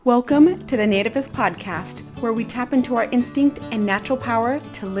Welcome to the Nativist Podcast, where we tap into our instinct and natural power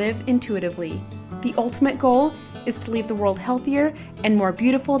to live intuitively. The ultimate goal is to leave the world healthier and more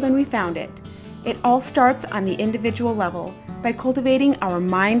beautiful than we found it. It all starts on the individual level by cultivating our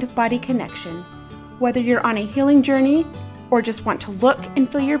mind-body connection. Whether you're on a healing journey or just want to look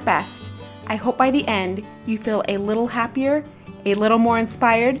and feel your best, I hope by the end you feel a little happier, a little more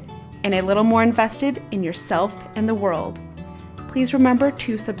inspired, and a little more invested in yourself and the world. Please remember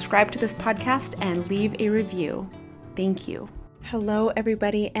to subscribe to this podcast and leave a review. Thank you. Hello,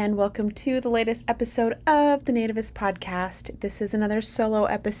 everybody, and welcome to the latest episode of the Nativist Podcast. This is another solo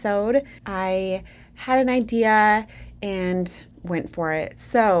episode. I had an idea and went for it.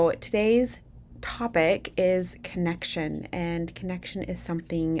 So today's topic is connection, and connection is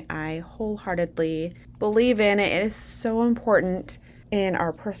something I wholeheartedly believe in. It is so important in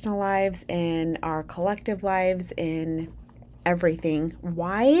our personal lives, in our collective lives, in everything.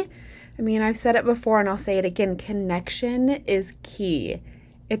 Why? I mean, I've said it before and I'll say it again. Connection is key.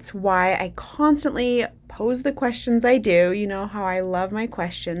 It's why I constantly pose the questions I do. You know how I love my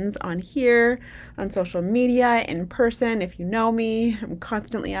questions on here, on social media, in person. If you know me, I'm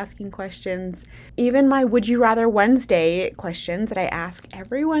constantly asking questions. Even my Would You Rather Wednesday questions that I ask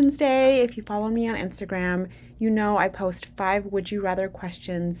every Wednesday. If you follow me on Instagram, you know I post 5 Would You Rather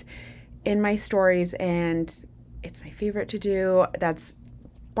questions in my stories, and it's my favorite to do. That's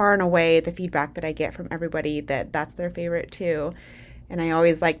far and away the feedback that I get from everybody, that's their favorite too. And I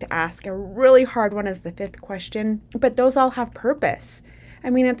always like to ask a really hard one as the 5th question, but those all have purpose. I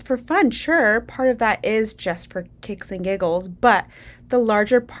mean, it's for fun, sure. Part of that is just for kicks and giggles, but the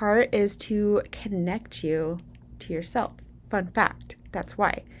larger part is to connect you to yourself. Fun fact, that's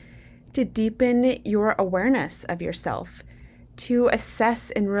why. To deepen your awareness of yourself, to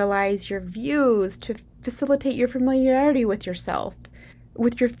assess and realize your views, to facilitate your familiarity with yourself,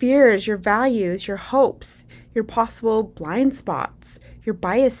 with your fears, your values, your hopes, your possible blind spots, your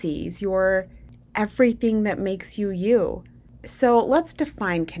biases, your everything that makes you you. So let's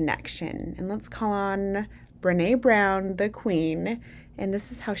define connection, and let's call on Brené Brown, the queen, and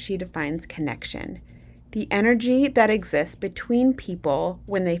this is how she defines connection. The energy that exists between people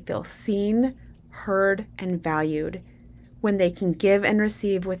when they feel seen, heard, and valued, when they can give and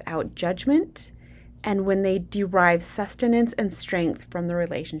receive without judgment, and when they derive sustenance and strength from the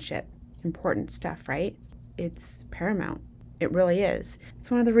relationship. Important stuff, right? It's paramount. It really is. It's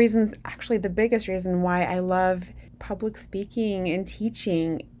one of the reasons, actually the biggest reason why I love public speaking and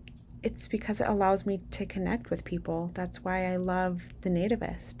teaching. It's because it allows me to connect with people. That's why I love the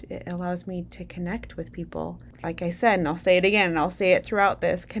Nativist. It allows me to connect with people. Like I said, and I'll say it again, and I'll say it throughout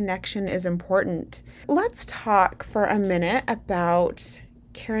this, connection is important. Let's talk for a minute about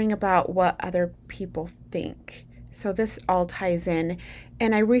caring about what other people think. So this all ties in.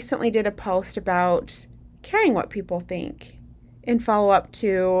 And I recently did a post about caring what people think in follow-up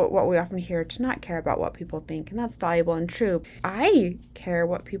to what we often hear, to not care about what people think. And that's valuable and true. I care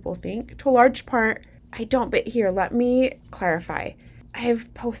what people think. To a large part, I don't. But here, let me clarify.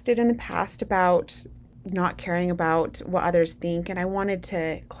 I've posted in the past about not caring about what others think, and I wanted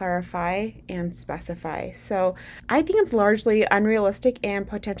to clarify and specify. So I think it's largely unrealistic and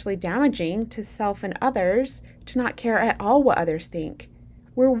potentially damaging to self and others to not care at all what others think.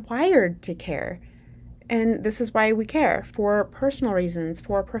 We're wired to care. And this is why we care, for personal reasons,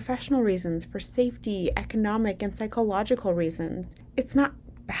 for professional reasons, for safety, economic, and psychological reasons. It's not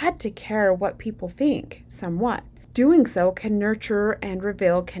bad to care what people think, somewhat. Doing so can nurture and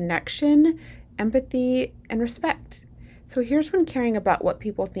reveal connection, empathy, and respect. So here's when caring about what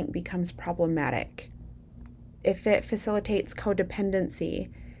people think becomes problematic. If it facilitates codependency,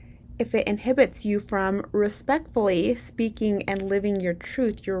 if it inhibits you from respectfully speaking and living your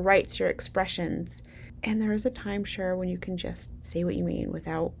truth, your rights, your expressions. And there is a time, sure, when you can just say what you mean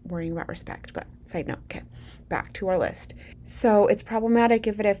without worrying about respect. But side note, okay, back to our list. So it's problematic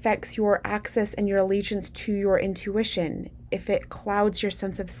if it affects your access and your allegiance to your intuition, if it clouds your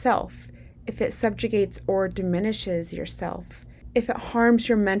sense of self, if it subjugates or diminishes yourself, if it harms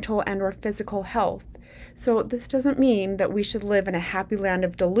your mental and or physical health. So this doesn't mean that we should live in a happy land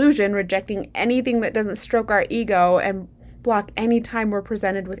of delusion, rejecting anything that doesn't stroke our ego and block any time we're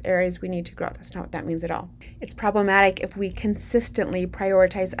presented with areas we need to grow. That's not what that means at all. It's problematic if we consistently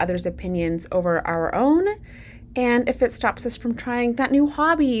prioritize others' opinions over our own, and if it stops us from trying that new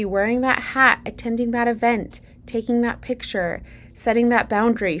hobby, wearing that hat, attending that event, taking that picture, setting that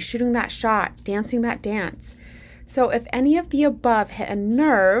boundary, shooting that shot, dancing that dance. So if any of the above hit a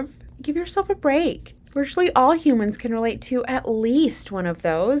nerve, give yourself a break. Virtually all humans can relate to at least one of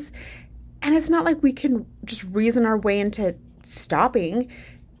those. And it's not like we can just reason our way into stopping.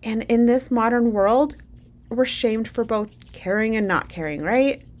 And in this modern world, we're shamed for both caring and not caring,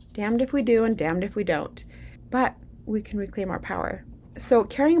 right? Damned if we do and damned if we don't. But we can reclaim our power. So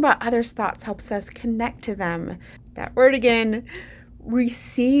caring about others' thoughts helps us connect to them. That word again.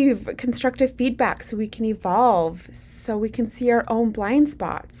 Receive constructive feedback so we can evolve, so we can see our own blind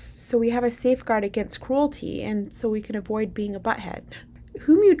spots, so we have a safeguard against cruelty, and so we can avoid being a butthead.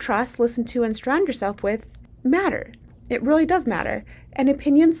 Whom you trust, listen to, and surround yourself with matter. It really does matter. An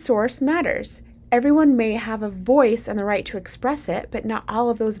opinion source matters. Everyone may have a voice and the right to express it, but not all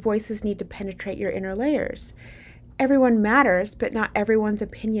of those voices need to penetrate your inner layers. Everyone matters, but not everyone's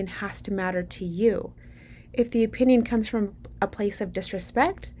opinion has to matter to you. If the opinion comes from a place of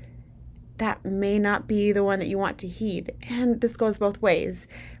disrespect, that may not be the one that you want to heed. And this goes both ways,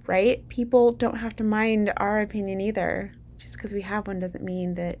 right? People don't have to mind our opinion either. Just because we have one doesn't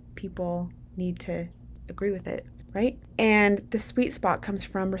mean that people need to agree with it, right? And the sweet spot comes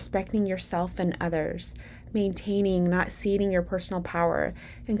from respecting yourself and others, maintaining, not ceding your personal power,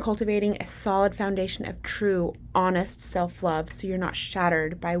 and cultivating a solid foundation of true, honest self-love so you're not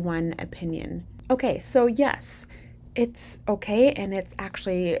shattered by one opinion. Okay, so yes, it's okay and it's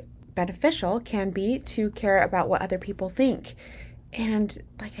actually beneficial, can be, to care about what other people think. And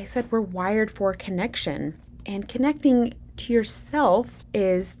like I said, we're wired for connection. And connecting to yourself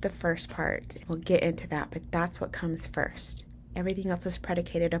is the first part. We'll get into that, but that's what comes first. Everything else is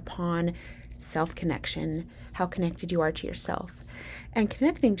predicated upon self-connection, how connected you are to yourself. And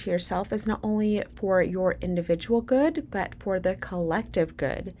connecting to yourself is not only for your individual good, but for the collective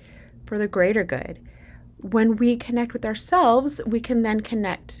good, for the greater good. When we connect with ourselves, we can then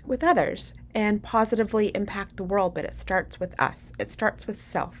connect with others and positively impact the world, but it starts with us. It starts with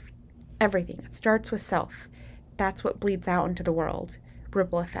self. Everything. It starts with self. That's what bleeds out into the world.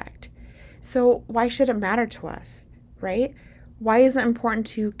 Ripple effect. So why should it matter to us, right? Why is it important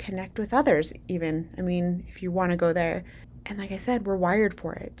to connect with others even? I mean, if you want to go there. And like I said, we're wired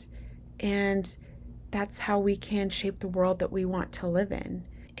for it. And that's how we can shape the world that we want to live in.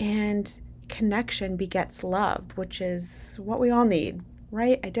 And connection begets love, which is what we all need,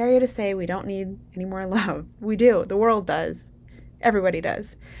 right? I dare you to say we don't need any more love. We do. The world does. Everybody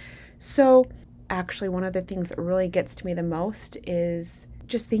does. So actually, one of the things that really gets to me the most is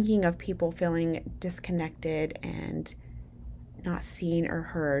just thinking of people feeling disconnected and not seen or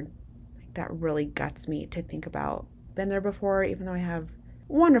heard. Like, that really guts me to think about. Been there before, even though I have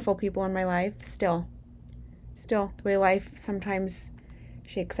wonderful people in my life. Still, the way life sometimes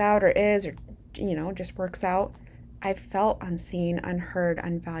shakes out or is, or, just works out. I've felt unseen, unheard,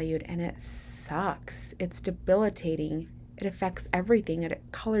 unvalued, and it sucks. It's debilitating. It affects everything. It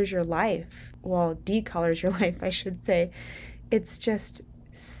colors your life. Well, decolors your life, I should say. It's just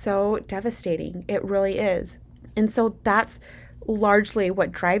so devastating. It really is. And so that's largely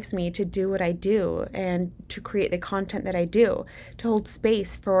what drives me to do what I do and to create the content that I do, to hold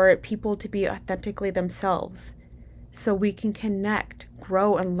space for people to be authentically themselves so we can connect,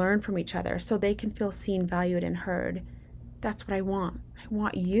 grow, and learn from each other so they can feel seen, valued, and heard. That's what I want. I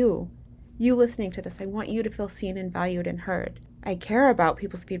want you listening to this. I want you to feel seen and valued and heard. I care about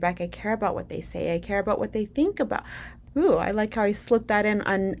people's feedback. I care about what they say. I care about what they think about. Ooh, I like how I slipped that in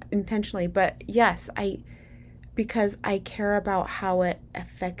unintentionally. But yes, because I care about how it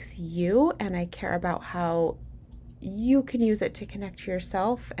affects you, and I care about how you can use it to connect to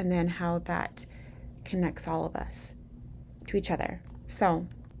yourself, and then how that connects all of us to each other. So,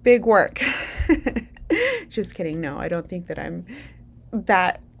 big work. Just kidding. No, I don't think that I'm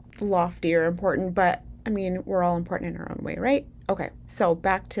that lofty or important, but I mean, we're all important in our own way, right? Okay, so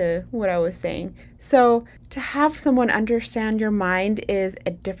back to what I was saying. So to have someone understand your mind is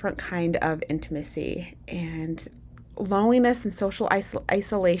a different kind of intimacy, and loneliness and social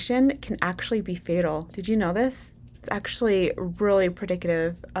isolation can actually be fatal. Did you know this? It's actually really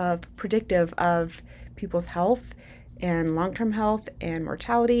predictive of people's health and long-term health and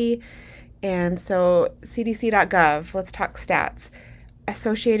mortality. And so CDC.gov, let's talk stats,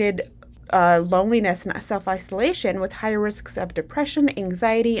 associated loneliness and self-isolation with higher risks of depression,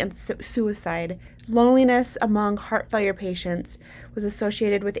 anxiety, and suicide. Loneliness among heart failure patients was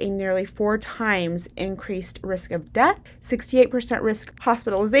associated with a nearly 4 times increased risk of death, 68% risk of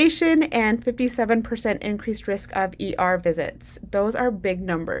hospitalization, and 57% increased risk of ER visits. Those are big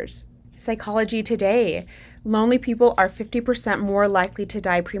numbers. Psychology Today. Lonely people are 50% more likely to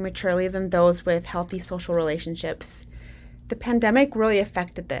die prematurely than those with healthy social relationships. The pandemic really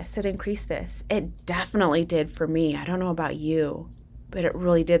affected this. It increased this. It definitely did for me. I don't know about you, but it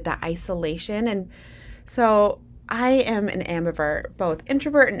really did, that isolation. And so I am an ambivert, both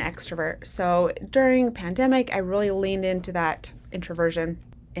introvert and extrovert. So during pandemic, I really leaned into that introversion.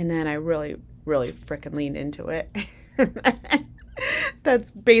 And then I really, really freaking leaned into it.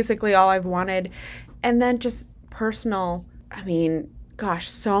 That's basically all I've wanted. And then just personal, gosh,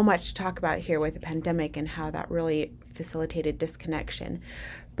 so much to talk about here with the pandemic and how that really facilitated disconnection.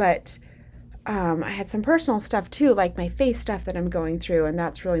 But I had some personal stuff too, like my face stuff that I'm going through, and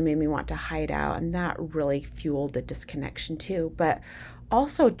that's really made me want to hide out, and that really fueled the disconnection too. But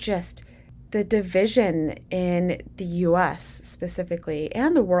also just the division in the U.S. specifically,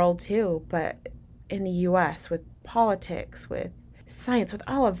 and the world too, but in the U.S. with politics, with science, with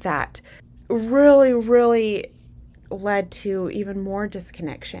all of that, really, really led to even more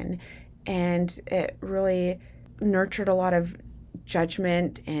disconnection. And it really nurtured a lot of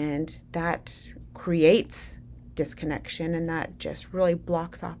judgment, and that creates disconnection, and that just really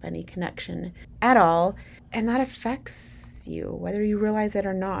blocks off any connection at all. And that affects you, whether you realize it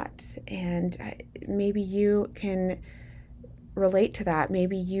or not. And maybe you can relate to that.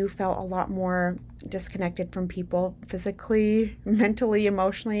 Maybe you felt a lot more disconnected from people physically, mentally,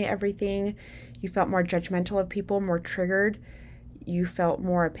 emotionally, everything. You felt more judgmental of people, more triggered. You felt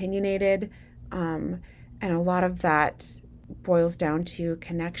more opinionated. And a lot of that boils down to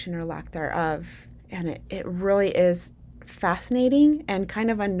connection or lack thereof. And it really is fascinating and kind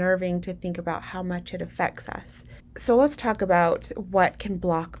of unnerving to think about how much it affects us. So let's talk about what can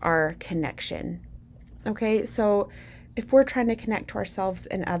block our connection. Okay, so if we're trying to connect to ourselves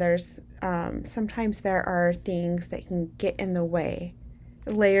and others, sometimes there are things that can get in the way.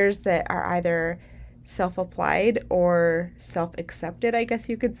 Layers that are either self-applied or self-accepted, I guess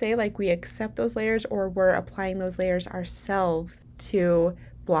you could say. Like we accept those layers, or we're applying those layers ourselves to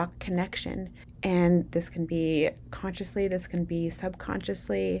block connection. And this can be consciously, this can be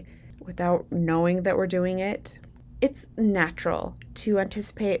subconsciously, without knowing that we're doing it. It's natural to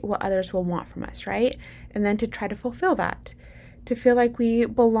anticipate what others will want from us, right? And then to try to fulfill that, to feel like we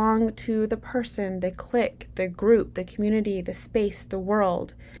belong to the person, the clique, the group, the community, the space, the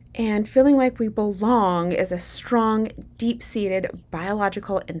world. And feeling like we belong is a strong, deep-seated,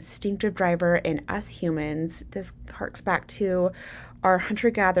 biological, instinctive driver in us humans. This harks back to our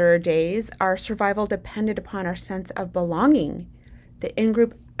hunter-gatherer days. Our survival depended upon our sense of belonging, the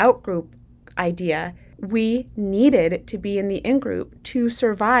in-group, out-group idea. We needed to be in the in-group to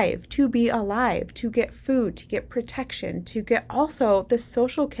survive, to be alive, to get food, to get protection, to get also the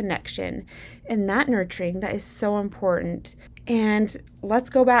social connection and that nurturing that is so important. And let's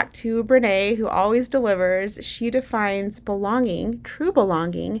go back to Brene, who always delivers. She defines belonging, true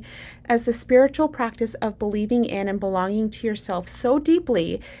belonging, as the spiritual practice of believing in and belonging to yourself so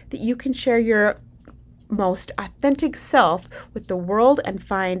deeply that you can share your most authentic self with the world and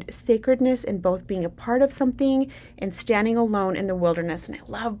find sacredness in both being a part of something and standing alone in the wilderness. And I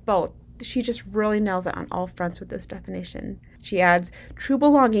love both. She just really nails it on all fronts with this definition. She adds, true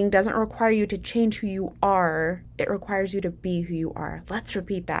belonging doesn't require you to change who you are. It requires you to be who you are. Let's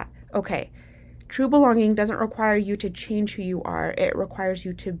repeat that. Okay. True belonging doesn't require you to change who you are. It requires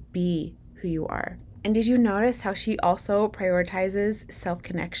you to be who you are. And did you notice how she also prioritizes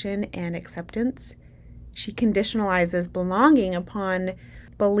self-connection and acceptance? She conditionalizes belonging upon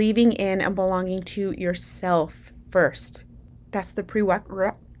believing in and belonging to yourself first. That's the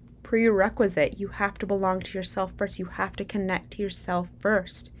prerequisite. You have to belong to yourself first. You have to connect to yourself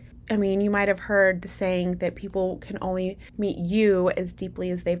first. I mean, you might have heard the saying that people can only meet you as deeply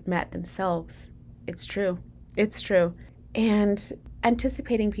as they've met themselves. It's true. It's true. And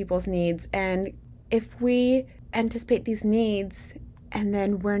anticipating people's needs. And if we anticipate these needs and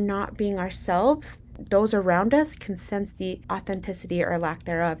then we're not being ourselves, those around us can sense the authenticity or lack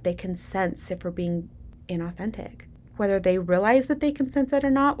thereof. They can sense if we're being inauthentic. Whether they realize that they can sense it or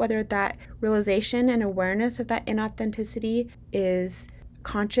not, whether that realization and awareness of that inauthenticity is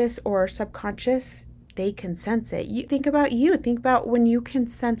conscious or subconscious, they can sense it. You think about when you can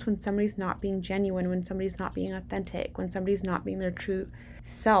sense when somebody's not being genuine, when somebody's not being authentic, when somebody's not being their true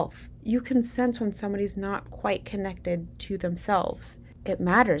self. You can sense when somebody's not quite connected to themselves. It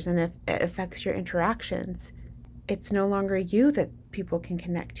matters, and it affects your interactions. It's no longer you that people can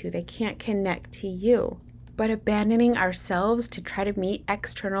connect to. They can't connect to you. But abandoning ourselves to try to meet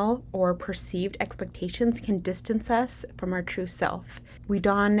external or perceived expectations can distance us from our true self. We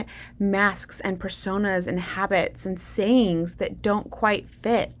don masks and personas and habits and sayings that don't quite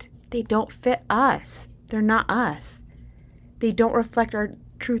fit. They don't fit us. They're not us. They don't reflect our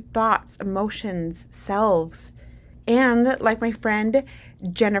true thoughts, emotions, selves. And like my friend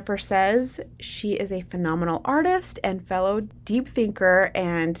Jennifer says, she is a phenomenal artist and fellow deep thinker,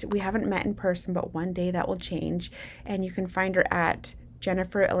 and we haven't met in person, but one day that will change. And you can find her at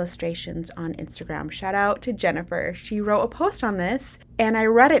Jennifer Illustrations on Instagram. Shout out to Jennifer. She wrote a post on this, And I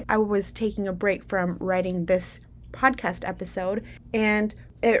read it. I was taking a break from writing this podcast episode, and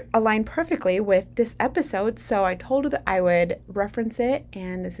it aligned perfectly with this episode. So I told her that I would reference it.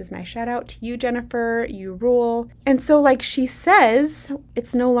 And this is my shout out to you, Jennifer. You rule. And so like she says,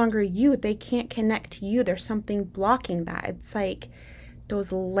 it's no longer you. They can't connect to you. There's something blocking that. It's like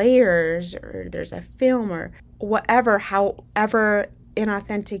those layers, or there's a film or whatever, however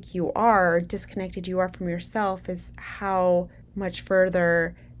inauthentic you are, or disconnected you are from yourself, is how much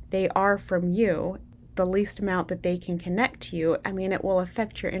further they are from you. The least amount that they can connect to you, I mean, it will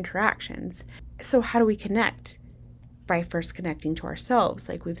affect your interactions. So how do we connect? By first connecting to ourselves,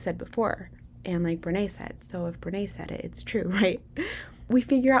 like we've said before, and like Brene said. So if Brene said it, it's true, right? We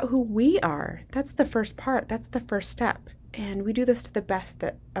figure out who we are. That's the first part. That's the first step. And we do this to the best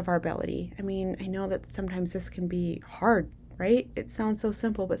of our ability. I mean, I know that sometimes this can be hard, right? It sounds so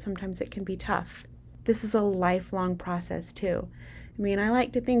simple, but sometimes it can be tough. This is a lifelong process too. I mean, I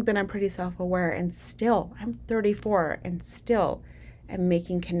like to think that I'm pretty self-aware, and still, I'm 34 and still am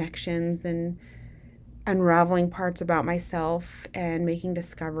making connections and unraveling parts about myself and making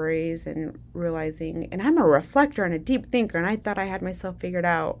discoveries and realizing, and I'm a reflector and a deep thinker, and I thought I had myself figured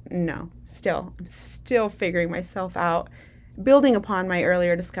out. No, I'm still figuring myself out, building upon my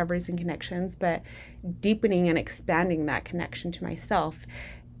earlier discoveries and connections, but deepening and expanding that connection to myself,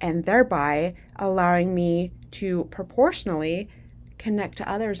 and thereby allowing me to proportionally connect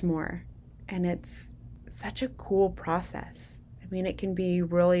to others more. And it's such a cool process. I mean, it can be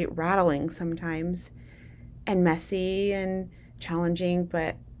really rattling sometimes and messy and challenging,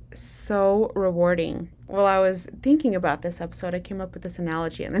 but so rewarding. While I was thinking about this episode, I came up with this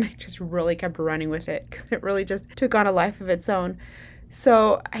analogy, and then I just really kept running with it because it really just took on a life of its own.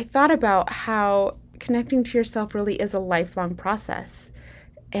 So I thought about how connecting to yourself really is a lifelong process.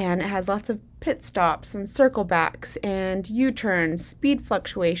 And it has lots of pit stops and circle backs and U-turns, speed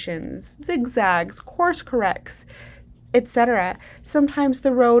fluctuations, zigzags, course corrects, etc. Sometimes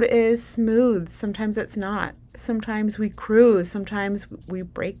the road is smooth, sometimes it's not. Sometimes we cruise, sometimes we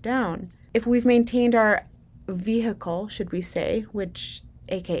break down. If we've maintained our vehicle, should we say, which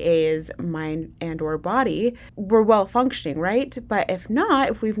AKA is mind and or body, we're well functioning, right? But if not,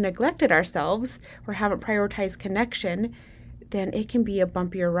 if we've neglected ourselves or haven't prioritized connection, then it can be a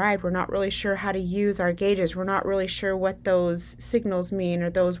bumpier ride. We're not really sure how to use our gauges. We're not really sure what those signals mean or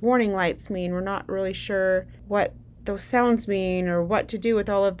those warning lights mean. We're not really sure what those sounds mean or what to do with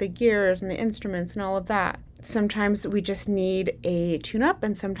all of the gears and the instruments and all of that. Sometimes we just need a tune-up,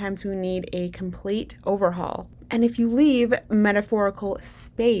 and sometimes we need a complete overhaul. And if you leave metaphorical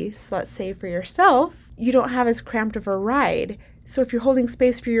space, let's say for yourself, you don't have as cramped of a ride. So if you're holding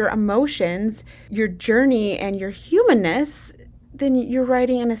space for your emotions, your journey, and your humanness, then you're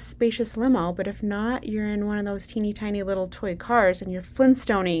riding in a spacious limo. But if not, you're in one of those teeny tiny little toy cars, and you're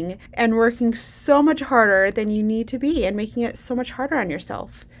Flintstoning and working so much harder than you need to be and making it so much harder on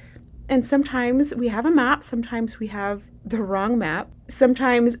yourself. And sometimes we have a map, sometimes we have the wrong map.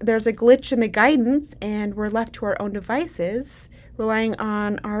 Sometimes there's a glitch in the guidance and we're left to our own devices, relying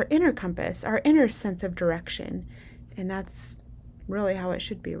on our inner compass, our inner sense of direction. And that's really how it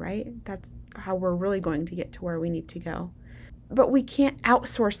should be, right? That's how we're really going to get to where we need to go. But we can't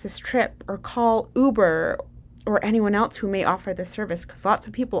outsource this trip or call Uber or anyone else who may offer this service, because lots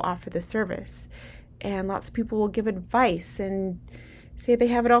of people offer this service, and lots of people will give advice and say they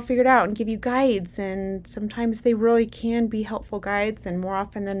have it all figured out and give you guides, and sometimes they really can be helpful guides, and more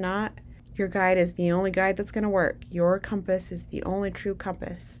often than not, your guide is the only guide that's going to work. Your compass is the only true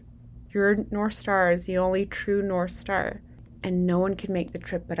compass. Your North Star is the only true North Star, and no one can make the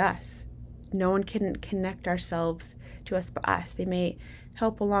trip but us. No one can connect ourselves to us but us. They may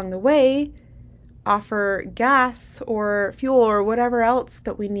help along the way, offer gas or fuel or whatever else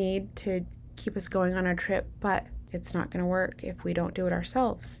that we need to keep us going on our trip, but it's not going to work if we don't do it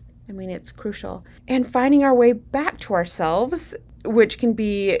ourselves. I mean, it's crucial. And finding our way back to ourselves, which can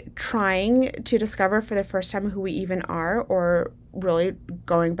be trying to discover for the first time who we even are, or really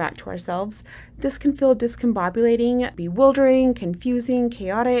going back to ourselves. This can feel discombobulating, bewildering, confusing,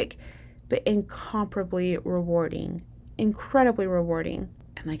 chaotic, but incomparably rewarding. Incredibly rewarding.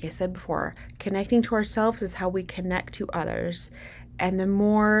 And like I said before, connecting to ourselves is how we connect to others. And the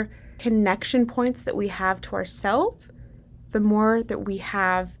more connection points that we have to ourselves, the more that we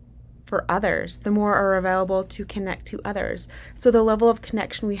have for others, the more are available to connect to others. So the level of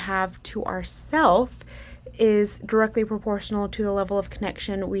connection we have to ourselves is directly proportional to the level of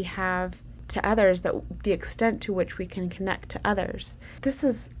connection we have to others, that the extent to which we can connect to others. This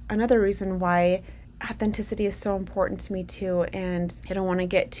is another reason why authenticity is so important to me too. And I don't want to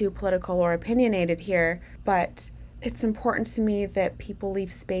get too political or opinionated here, but it's important to me that people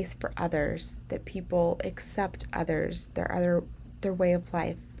leave space for others, that people accept others, their way of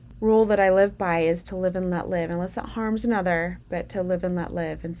life. Rule that I live by is to live and let live, unless it harms another, but to live and let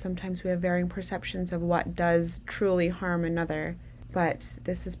live. And sometimes we have varying perceptions of what does truly harm another. But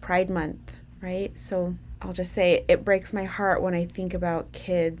this is Pride Month, right? So I'll just say it breaks my heart when I think about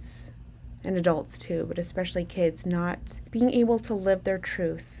kids and adults too, but especially kids not being able to live their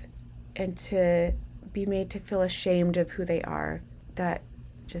truth and to be made to feel ashamed of who they are. That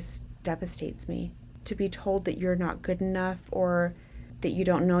just devastates me. To be told that you're not good enough, or that you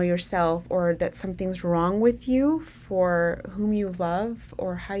don't know yourself, or that something's wrong with you for whom you love,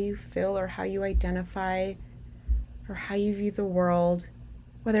 or how you feel, or how you identify, or how you view the world,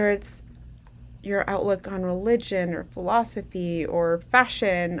 whether it's your outlook on religion or philosophy or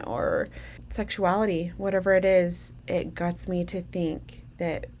fashion or sexuality, whatever it is, it guts me to think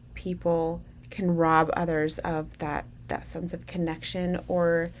that people can rob others of that sense of connection,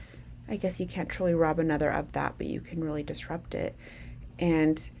 or I guess you can't truly rob another of that, but you can really disrupt it.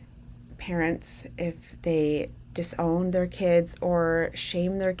 And parents, if they disown their kids or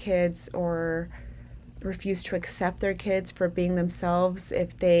shame their kids or refuse to accept their kids for being themselves,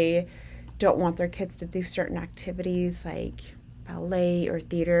 if they don't want their kids to do certain activities like ballet or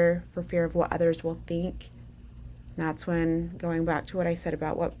theater for fear of what others will think, that's when, going back to what I said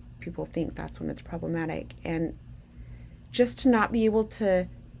about what people think, that's when it's problematic. And just to not be able to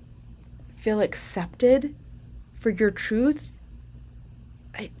feel accepted for your truth,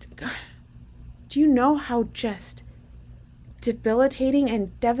 do you know how just debilitating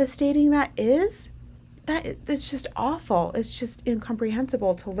and devastating that is? It's just awful. It's just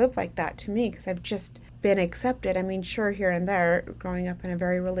incomprehensible to live like that to me, because I've just been accepted. I mean, sure, here and there, growing up in a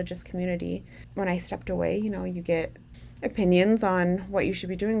very religious community, when I stepped away, you get opinions on what you should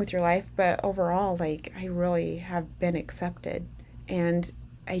be doing with your life, but overall, I really have been accepted, and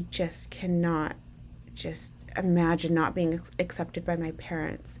I just cannot just imagine not being accepted by my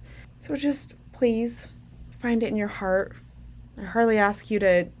parents. So just please find it in your heart. I hardly ask you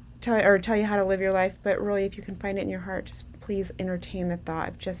to tell you how to live your life, but really, if you can find it in your heart, just please entertain the thought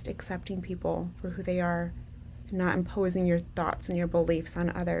of just accepting people for who they are, and not imposing your thoughts and your beliefs on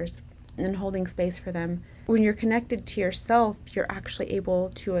others, and holding space for them. When you're connected to yourself, you're actually able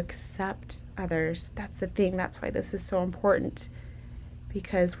to accept others. That's the thing. That's why this is so important.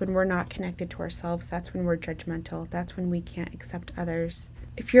 Because when we're not connected to ourselves, that's when we're judgmental. That's when we can't accept others.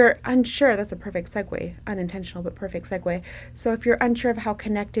 If you're unsure, that's a perfect segue, unintentional but perfect segue. So if you're unsure of how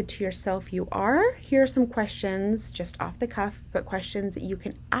connected to yourself you are, here are some questions, just off the cuff, but questions that you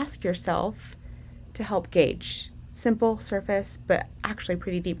can ask yourself to help gauge. Simple, surface, but actually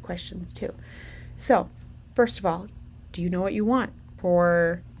pretty deep questions too. So, first of all, do you know what you want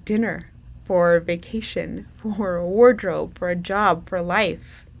for dinner? For vacation, for a wardrobe, for a job, for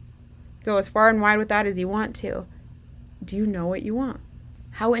life? Go as far and wide with that as you want to. Do you know what you want?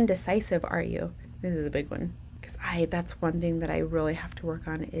 How indecisive are you? This is a big one, because that's one thing that I really have to work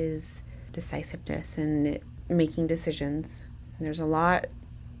on, is decisiveness and making decisions. And there's a lot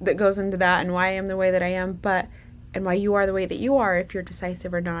that goes into that, and why I am the way that I am, and why you are the way that you are, if you're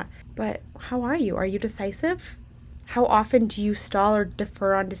decisive or not. But how are you? Are you decisive? How often do you stall or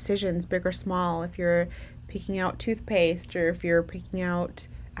defer on decisions, big or small? If you're picking out toothpaste, or if you're picking out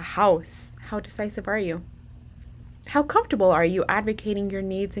a house, how decisive are you? How comfortable are you advocating your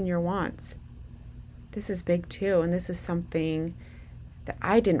needs and your wants? This is big too, and this is something that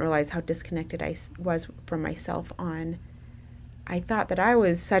I didn't realize how disconnected I was from myself on. I thought that I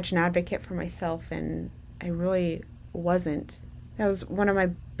was such an advocate for myself, and I really wasn't. That was one of my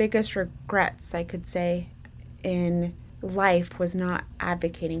biggest regrets, I could say, in life, was not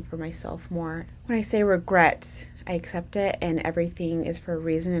advocating for myself more. When I say regret, I accept it, and everything is for a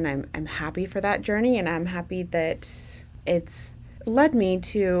reason, and I'm happy for that journey, and I'm happy that it's led me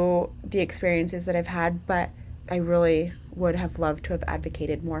to the experiences that I've had, but I really would have loved to have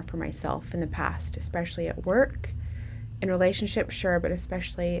advocated more for myself in the past, especially at work. In relationships, sure, but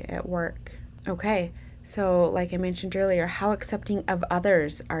especially at work. Okay, so like I mentioned earlier, how accepting of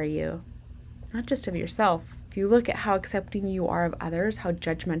others are you? Not just of yourself. If you look at how accepting you are of others, how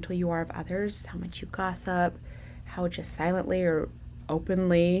judgmental you are of others, how much you gossip, how just silently or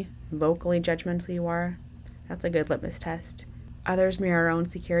openly, vocally judgmental you are, that's a good litmus test. Others mirror our own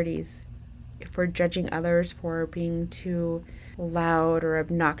insecurities. If we're judging others for being too loud or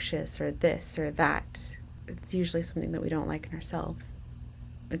obnoxious or this or that, it's usually something that we don't like in ourselves.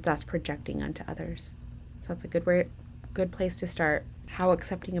 It's us projecting onto others. So that's a good place to start. How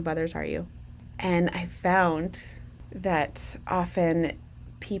accepting of others are you? And I found that often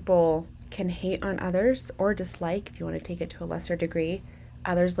people can hate on others or dislike, if you want to take it to a lesser degree,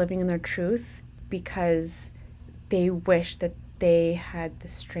 others living in their truth because they wish that they had the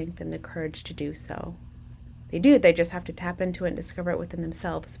strength and the courage to do so. They do, they just have to tap into it and discover it within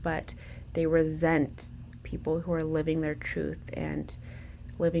themselves, but they resent people who are living their truth and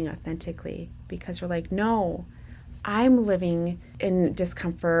living authentically because they're like, no, I'm living in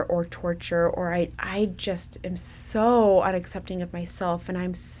discomfort or torture, or I just am so unaccepting of myself and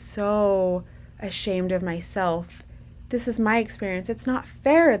I'm so ashamed of myself. This is my experience. It's not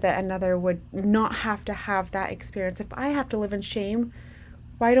fair that another would not have to have that experience. If I have to live in shame,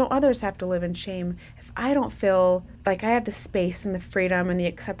 why don't others have to live in shame? If I don't feel like I have the space and the freedom and the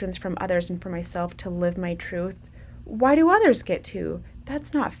acceptance from others and for myself to live my truth, why do others get to?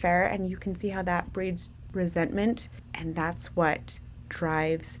 That's not fair. And you can see how that breeds resentment, and that's what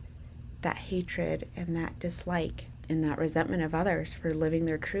drives that hatred and that dislike and that resentment of others for living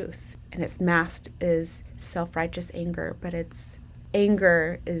their truth. And it's masked as self-righteous anger, but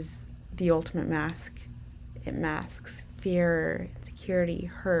anger is the ultimate mask. It masks fear, insecurity,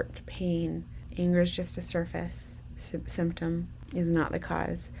 hurt, pain. Anger is just a surface symptom, is not the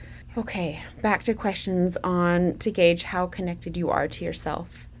cause. Okay, back to questions to gauge how connected you are to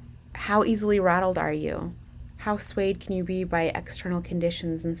yourself. How easily rattled are you? How swayed can you be by external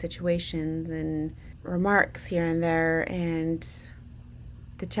conditions and situations and remarks here and there and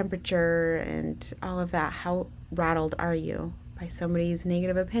the temperature and all of that? How rattled are you by somebody's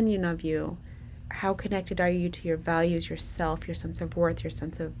negative opinion of you? How connected are you to your values, yourself, your sense of worth, your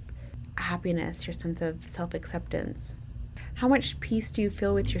sense of happiness, your sense of self-acceptance? How much peace do you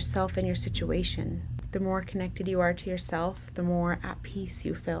feel with yourself and your situation? The more connected you are to yourself, the more at peace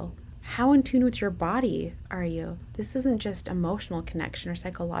you feel. How in tune with your body are you? This isn't just emotional connection or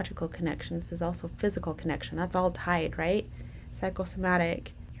psychological connection. This is also physical connection. That's all tied, right?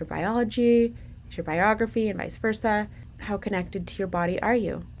 Psychosomatic. Your biology is your biography and vice versa. How connected to your body are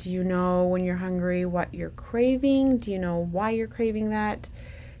you? Do you know when you're hungry what you're craving? Do you know why you're craving that?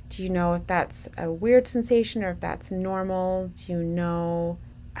 Do you know if that's a weird sensation or if that's normal? Do you know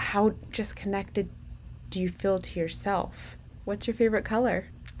how just connected do you feel to yourself? What's your favorite color?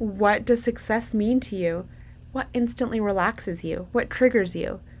 What does success mean to you? What instantly relaxes you? What triggers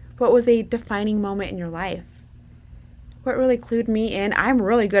you? What was a defining moment in your life? What really clued me in? I'm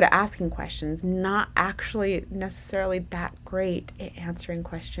really good at asking questions, not actually necessarily that great at answering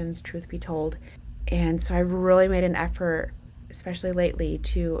questions, truth be told. And so I've really made an effort, especially lately,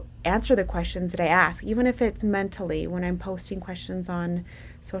 to answer the questions that I ask, even if it's mentally when I'm posting questions on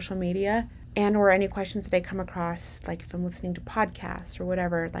social media and or any questions that I come across, like if I'm listening to podcasts or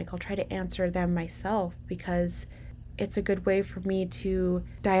whatever, like I'll try to answer them myself because it's a good way for me to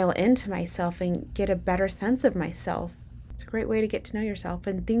dial into myself and get a better sense of myself. It's a great way to get to know yourself,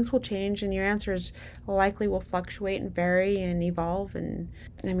 and things will change and your answers likely will fluctuate and vary and evolve. And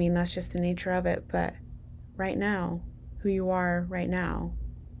I mean, that's just the nature of it. But right now, who you are right now,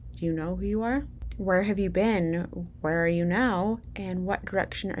 do you know who you are? Where have you been? Where are you now? And what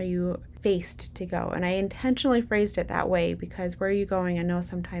direction are you faced to go? And I intentionally phrased it that way because where are you going? I know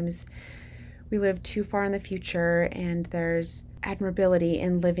sometimes we live too far in the future and there's admirability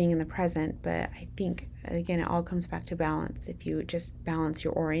in living in the present, but I think, again, it all comes back to balance. If you just balance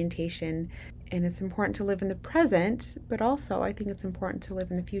your orientation, and it's important to live in the present, but also I think it's important to live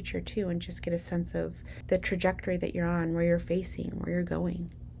in the future too and just get a sense of the trajectory that you're on, where you're facing, where you're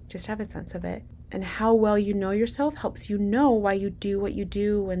going. Just have a sense of it. And how well you know yourself helps you know why you do what you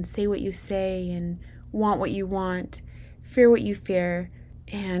do and say what you say and want what you want, fear what you fear.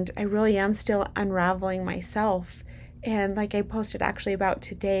 And I really am still unraveling myself. And like I posted actually about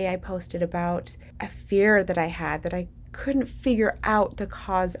today, I posted about a fear that I had that I couldn't figure out the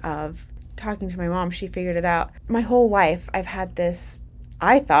cause of. Talking to my mom, she figured it out. My whole life, I've had this,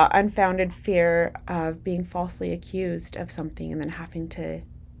 I thought, unfounded fear of being falsely accused of something and then having to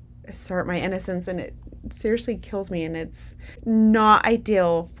assert my innocence, and it seriously kills me, and it's not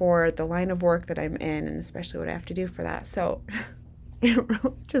ideal for the line of work that I'm in, and especially what I have to do for that. So it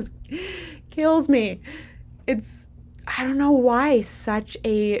really just kills me. I don't know why such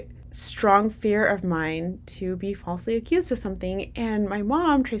a strong fear of mine to be falsely accused of something. And my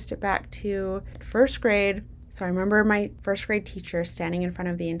mom traced it back to first grade. So I remember my first grade teacher standing in front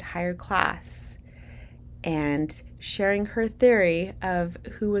of the entire class and sharing her theory of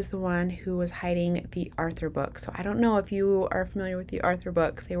who was the one who was hiding the Arthur books. So I don't know if you are familiar with the Arthur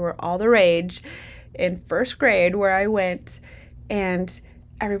books. They were all the rage in first grade where I went, and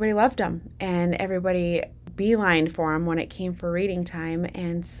everybody loved them and everybody beelined for them when it came for reading time,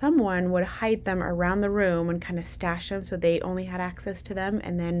 and someone would hide them around the room and kind of stash them so they only had access to them,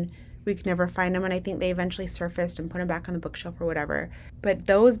 and then we could never find them. And I think they eventually surfaced and put them back on the bookshelf or whatever. But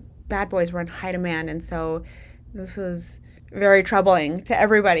those bad boys were in high demand. And so this was very troubling to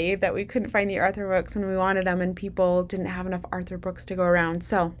everybody that we couldn't find the Arthur books when we wanted them, and people didn't have enough Arthur books to go around.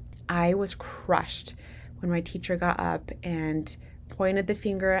 So I was crushed when my teacher got up and pointed the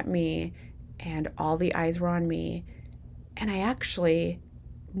finger at me and all the eyes were on me. And I actually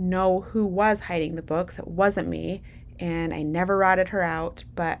know who was hiding the books. It wasn't me, and I never ratted her out,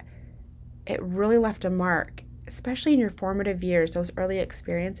 but it really left a mark, especially in your formative years, those early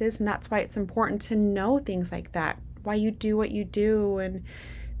experiences. And that's why it's important to know things like that, why you do what you do and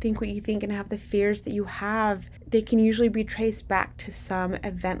think what you think and have the fears that you have. They can usually be traced back to some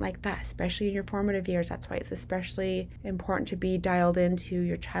event like that, especially in your formative years. That's why it's especially important to be dialed into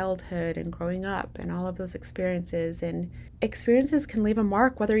your childhood and growing up and all of those experiences. And experiences can leave a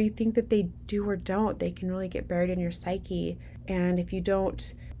mark, whether you think that they do or don't. They can really get buried in your psyche. And if you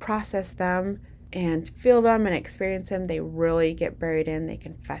don't process them and feel them and experience them, they really get buried in. They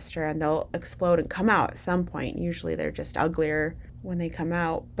can fester and they'll explode and come out at some point. Usually they're just uglier when they come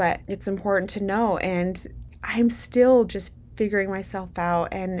out, but it's important to know. And I'm still just figuring myself out,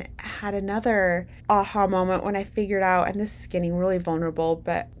 and had another aha moment when I figured out, and this is getting really vulnerable,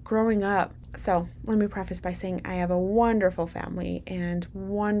 but growing up. So let me preface by saying I have a wonderful family and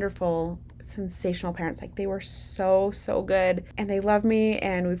wonderful, sensational parents. Like, they were so good, and they love me,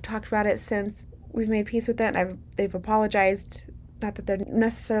 and we've talked about it since we've made peace with it, and they've apologized. Not that there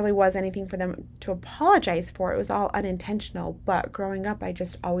necessarily was anything for them to apologize for. It was all unintentional. But growing up, I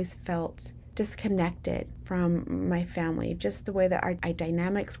just always felt disconnected from my family. Just the way that our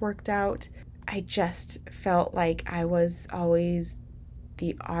dynamics worked out. I just felt like I was always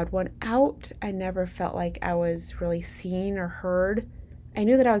the odd one out. I never felt like I was really seen or heard. I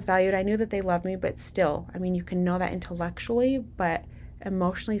knew that I was valued. I knew that they loved me, but still, I mean, you can know that intellectually, but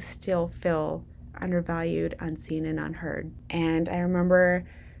emotionally still feel undervalued, unseen, and unheard. And I remember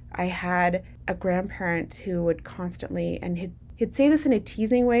I had a grandparent who would constantly, and he'd say this in a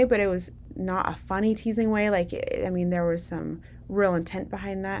teasing way, but it was not a funny teasing way. Like, I mean, there was some real intent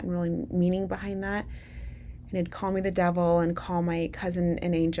behind that and really meaning behind that. And he'd call me the devil and call my cousin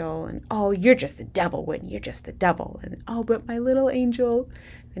an angel. And, oh, you're just the devil, Whitney. You're just the devil. And, oh, but my little angel.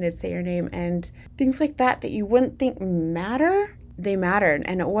 And it'd say your name. And things like that you wouldn't think matter, they mattered.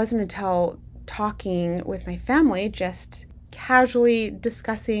 And it wasn't until talking with my family, just casually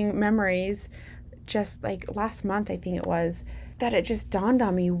discussing memories, just like last month, I think it was, that it just dawned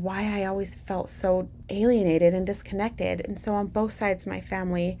on me why I always felt so alienated and disconnected. And so on both sides of my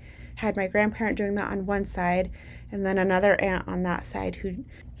family, had my grandparent doing that on one side, and then another aunt on that side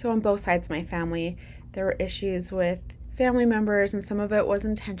so on both sides of my family, there were issues with family members, and some of it was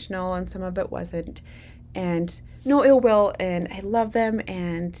intentional and some of it wasn't. And no ill will, and I love them,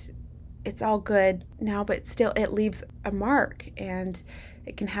 and it's all good now, but still it leaves a mark, and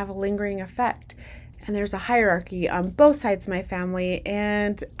it can have a lingering effect. And there's a hierarchy on both sides of my family,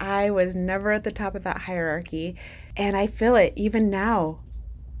 and I was never at the top of that hierarchy. And I feel it even now.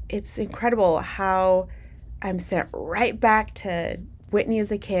 It's incredible how I'm sent right back to Whitney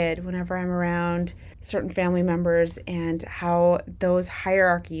as a kid whenever I'm around certain family members, and how those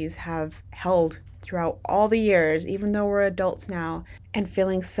hierarchies have held throughout all the years, even though we're adults now, and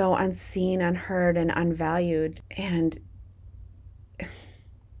feeling so unseen, unheard, and unvalued. And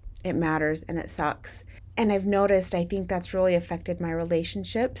it matters, and it sucks. And I've noticed, I think that's really affected my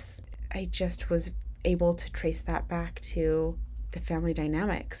relationships. I just was able to trace that back to the family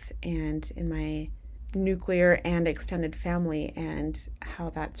dynamics and in my nuclear and extended family, and how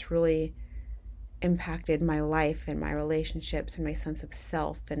that's really impacted my life and my relationships and my sense of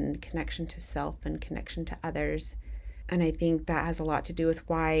self and connection to self and connection to others. And I think that has a lot to do with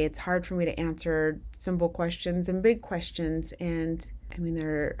why it's hard for me to answer simple questions and big questions. And I mean,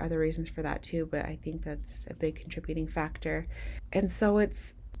 there are other reasons for that too, but I think that's a big contributing factor. And so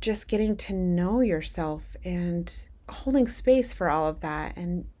it's just getting to know yourself and holding space for all of that.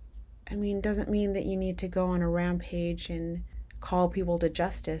 And I mean, doesn't mean that you need to go on a rampage and call people to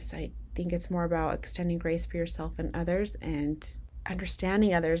justice. I think it's more about extending grace for yourself and others and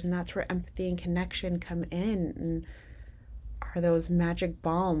understanding others. And that's where empathy and connection come in, and are those magic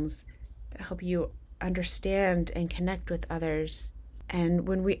balms that help you understand and connect with others. And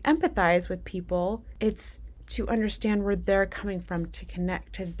when we empathize with people, it's to understand where they're coming from, to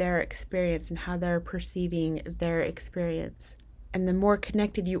connect to their experience and how they're perceiving their experience. And the more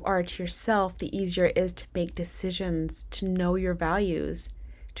connected you are to yourself, the easier it is to make decisions, to know your values,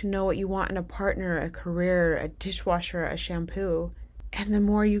 to know what you want in a partner, a career, a dishwasher, a shampoo. And the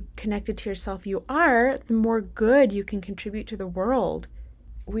more you connected to yourself you are, the more good you can contribute to the world.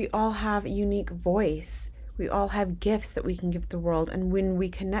 we all have a unique voice. We all have gifts that we can give the world. And when we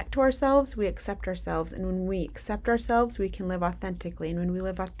connect to ourselves, we accept ourselves. And when we accept ourselves, we can live authentically. And when we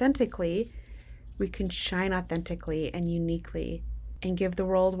live authentically, we can shine authentically and uniquely and give the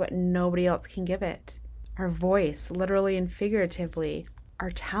world what nobody else can give it. Our voice, literally and figuratively,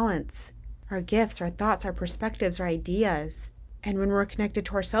 our talents, our gifts, our thoughts, our perspectives, our ideas. And when we're connected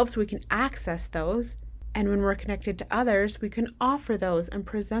to ourselves, we can access those. And when we're connected to others, we can offer those and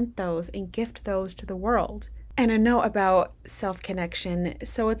present those and gift those to the world. And a note about self-connection.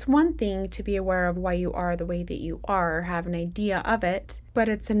 So it's one thing to be aware of why you are the way that you are, or have an idea of it, but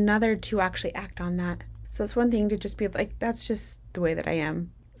it's another to actually act on that. So it's one thing to just be like, that's just the way that I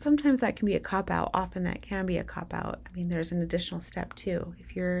am. Sometimes that can be a cop-out. Often that can be a cop-out. I mean, there's an additional step too.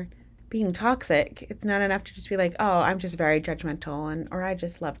 If you're being toxic, it's not enough to just be like, oh, I'm just very judgmental, or I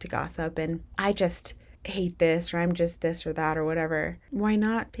just love to gossip, and I just hate this, or I'm just this or that or whatever. Why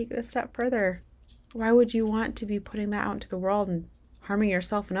not take it a step further? Why would you want to be putting that out into the world and harming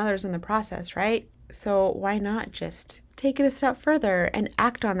yourself and others in the process, right? So why not just take it a step further and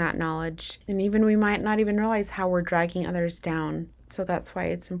act on that knowledge? And even we might not even realize how we're dragging others down. So that's why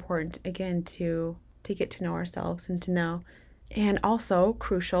it's important, again, to get to know ourselves and to know. And also,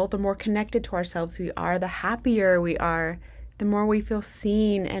 crucial, the more connected to ourselves we are, the happier we are. The more we feel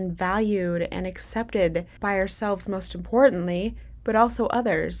seen and valued and accepted by ourselves, most importantly, but also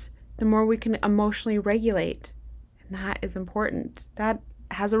others, the more we can emotionally regulate. And that is important. That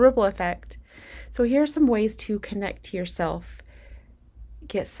has a ripple effect. So here are some ways to connect to yourself.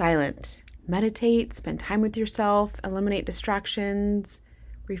 Get silent. Meditate. Spend time with yourself. Eliminate distractions.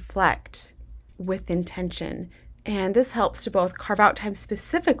 Reflect with intention. And this helps to both carve out time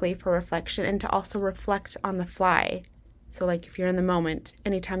specifically for reflection and to also reflect on the fly. So like if you're in the moment,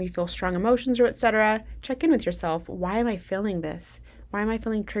 anytime you feel strong emotions or etc., check in with yourself. Why am I feeling this? Why am I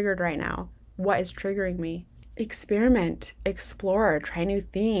feeling triggered right now? What is triggering me? Experiment, explore, try new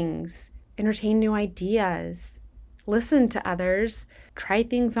things, entertain new ideas, listen to others, try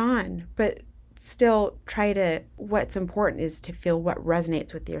things on, but still what's important is to feel what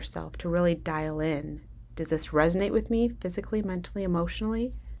resonates with yourself, to really dial in. Does this resonate with me physically, mentally,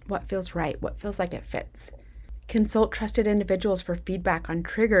 emotionally? What feels right? What feels like it fits? Consult trusted individuals for feedback on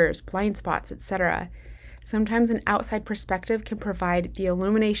triggers, blind spots, etc. Sometimes an outside perspective can provide the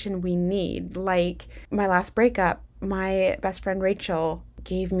illumination we need. Like my last breakup, my best friend Rachel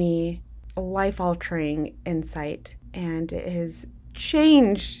gave me a life-altering insight, and it has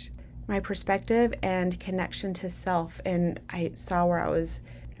changed my perspective and connection to self. And I saw where I was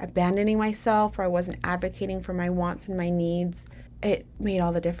abandoning myself, where I wasn't advocating for my wants and my needs. It made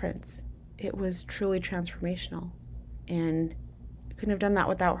all the difference. It was truly transformational, and I couldn't have done that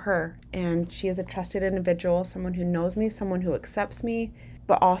without her. And she is a trusted individual, someone who knows me, someone who accepts me,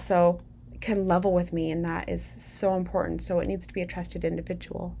 but also can level with me, and that is so important. So it needs to be a trusted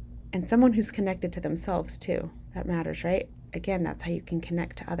individual and someone who's connected to themselves too. That matters, right? Again, that's how you can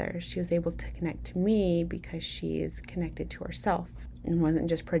connect to others. She was able to connect to me because she is connected to herself and wasn't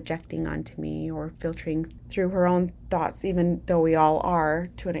just projecting onto me or filtering through her own thoughts, even though we all are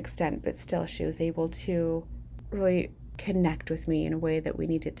to an extent, but still she was able to really connect with me in a way that we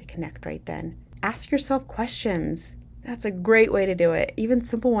needed to connect right then. Ask yourself questions. That's a great way to do it. Even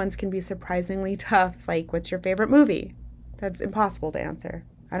simple ones can be surprisingly tough, like what's your favorite movie? That's impossible to answer.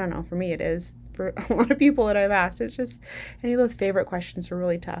 I don't know, for me it is. For a lot of people that I've asked, it's just any of those favorite questions are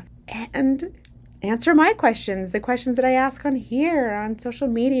really tough. And answer my questions, the questions that I ask on here, on social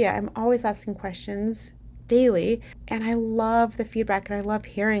media. I'm always asking questions daily, and I love the feedback and I love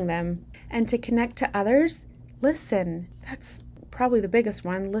hearing them. And to connect to others, listen. That's probably the biggest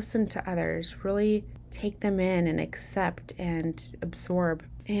one. Listen to others. Really take them in and accept and absorb.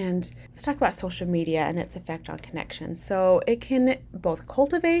 And let's talk about social media and its effect on connection. So it can both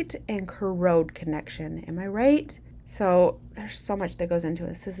cultivate and corrode connection. Am I right? So there's so much that goes into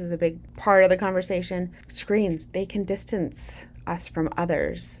this. This is a big part of the conversation. Screens, they can distance us from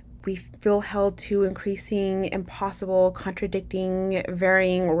others. We feel held to increasing, impossible, contradicting,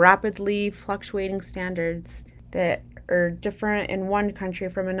 varying, rapidly fluctuating standards that are different in one country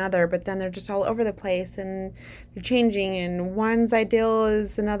from another, but then they're just all over the place and they're changing, and one's ideal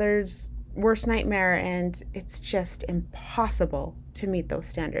is another's worst nightmare, and it's just impossible to meet those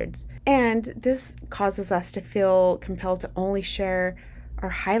standards. And this causes us to feel compelled to only share our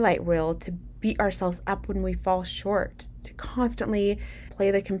highlight reel, to beat ourselves up when we fall short, to constantly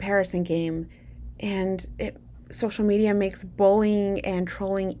play the comparison game. And social media makes bullying and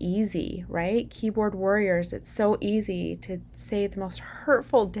trolling easy, right? Keyboard warriors, it's so easy to say the most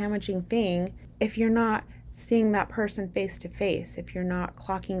hurtful, damaging thing if you're not seeing that person face to face, if you're not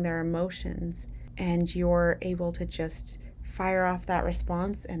clocking their emotions and you're able to just fire off that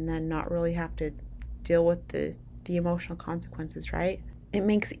response and then not really have to deal with the emotional consequences, right? It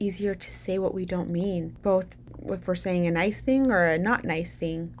makes it easier to say what we don't mean, both if we're saying a nice thing or a not nice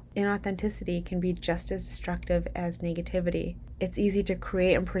thing. Inauthenticity can be just as destructive as negativity. It's easy to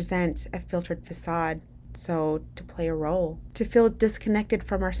create and present a filtered facade, so to play a role. To feel disconnected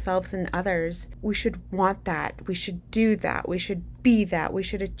from ourselves and others, we should want that, we should do that, we should be that, we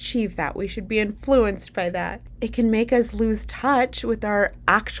should achieve that, we should be influenced by that. It can make us lose touch with our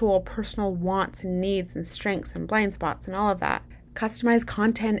actual personal wants and needs and strengths and blind spots and all of that. Customized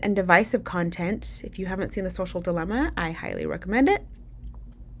content and divisive content, if you haven't seen The Social Dilemma, I highly recommend it.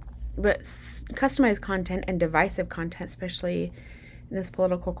 But customized content and divisive content, especially in this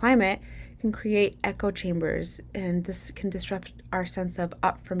political climate, can create echo chambers, and this can disrupt our sense of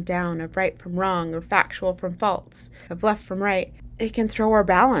up from down, of right from wrong, or factual from false, of left from right. It can throw our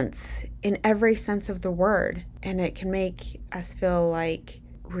balance in every sense of the word, and it can make us feel like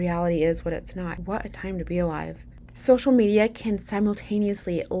reality is what it's not. What a time to be alive. Social media can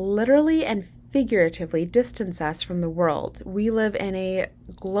simultaneously, literally and figuratively distance us from the world. We live in a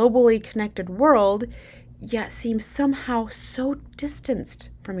globally connected world, yet seem somehow so distanced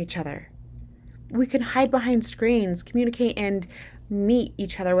from each other. We can hide behind screens, communicate and meet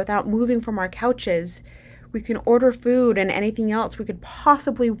each other without moving from our couches. We can order food and anything else we could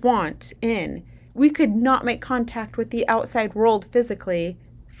possibly want in. We could not make contact with the outside world physically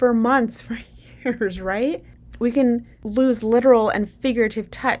for months, for years, right? We can lose literal and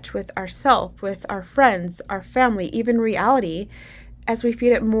figurative touch with ourselves, with our friends, our family, even reality, as we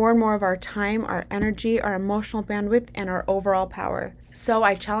feed it more and more of our time, our energy, our emotional bandwidth, and our overall power. So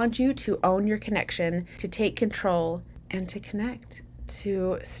I challenge you to own your connection, to take control, and to connect.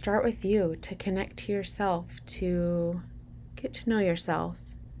 To start with you, to connect to yourself, to get to know yourself,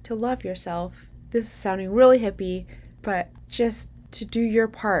 to love yourself. This is sounding really hippie, but just to do your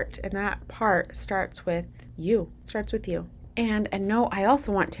part, and that part starts with you. It starts with you. And a note I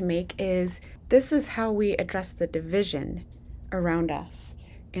also want to make is this is how we address the division around us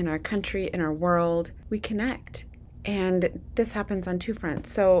in our country, in our world. We connect. And this happens on two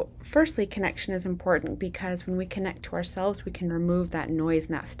fronts. So firstly, connection is important because when we connect to ourselves, we can remove that noise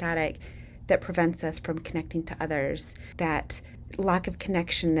and that static that prevents us from connecting to others, that lack of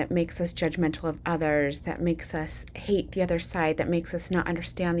connection that makes us judgmental of others, that makes us hate the other side, that makes us not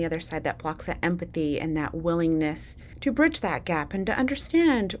understand the other side, that blocks that empathy and that willingness to bridge that gap and to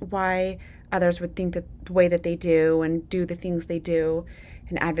understand why others would think that the way that they do and do the things they do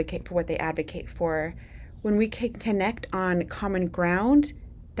and advocate for what they advocate for. When we can connect on common ground,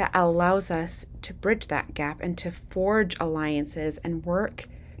 that allows us to bridge that gap and to forge alliances and work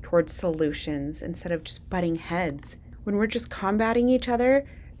towards solutions instead of just butting heads. When we're just combating each other,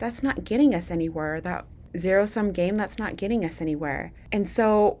 that's not getting us anywhere. That zero-sum game, that's not getting us anywhere. And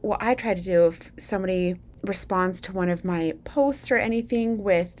so what I try to do if somebody responds to one of my posts or anything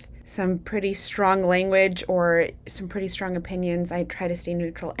with some pretty strong language or some pretty strong opinions, I try to stay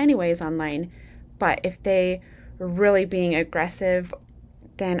neutral anyways online. But if they are really being aggressive,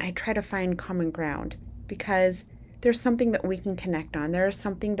 then I try to find common ground because there's something that we can connect on. There is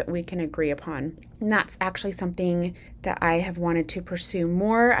something that we can agree upon. And that's actually something that I have wanted to pursue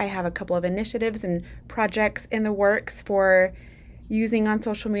more. I have a couple of initiatives and projects in the works for using on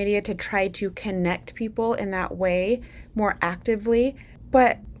social media to try to connect people in that way more actively.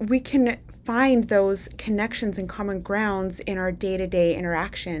 But we can find those connections and common grounds in our day-to-day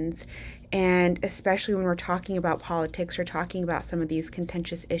interactions. And especially when we're talking about politics or talking about some of these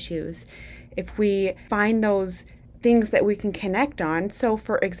contentious issues, if we find those things that we can connect on. So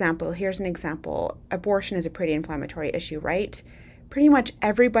for example, here's an example. Abortion is a pretty inflammatory issue, right? Pretty much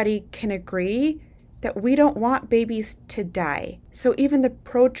everybody can agree that we don't want babies to die. So even the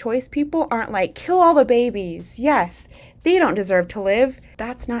pro-choice people aren't like, kill all the babies. Yes, they don't deserve to live.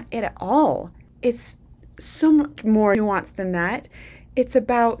 That's not it at all. It's so much more nuanced than that. It's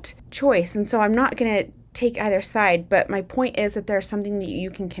about choice. And so I'm not going to take either side, but my point is that there's something that you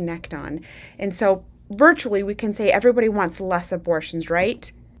can connect on. And so virtually we can say everybody wants less abortions,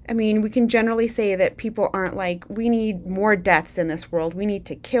 right? I mean, we can generally say that people aren't like, we need more deaths in this world. We need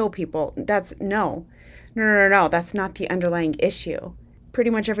to kill people. That's no. That's not the underlying issue. Pretty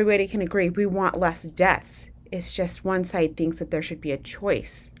much everybody can agree we want less deaths. It's just one side thinks that there should be a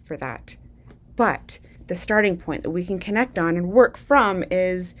choice for that. But the starting point that we can connect on and work from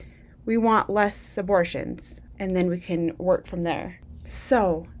is we want less abortions, and then we can work from there.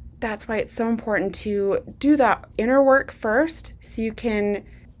 So that's why it's so important to do that inner work first so you can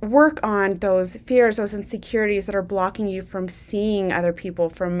work on those fears, those insecurities that are blocking you from seeing other people,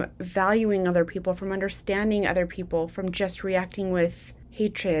 from valuing other people, from understanding other people, from just reacting with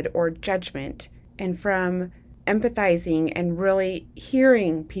hatred or judgment, and from empathizing and really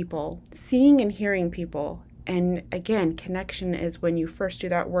hearing people, seeing and hearing people. And again, connection is when you first do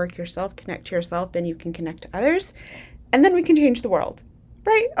that work yourself, connect to yourself, then you can connect to others, and then we can change the world,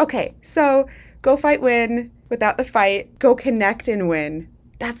 right? Okay, so go fight, win. Without the fight, go connect and win.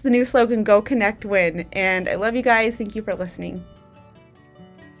 That's the new slogan, go connect, win. And I love you guys. Thank you for listening.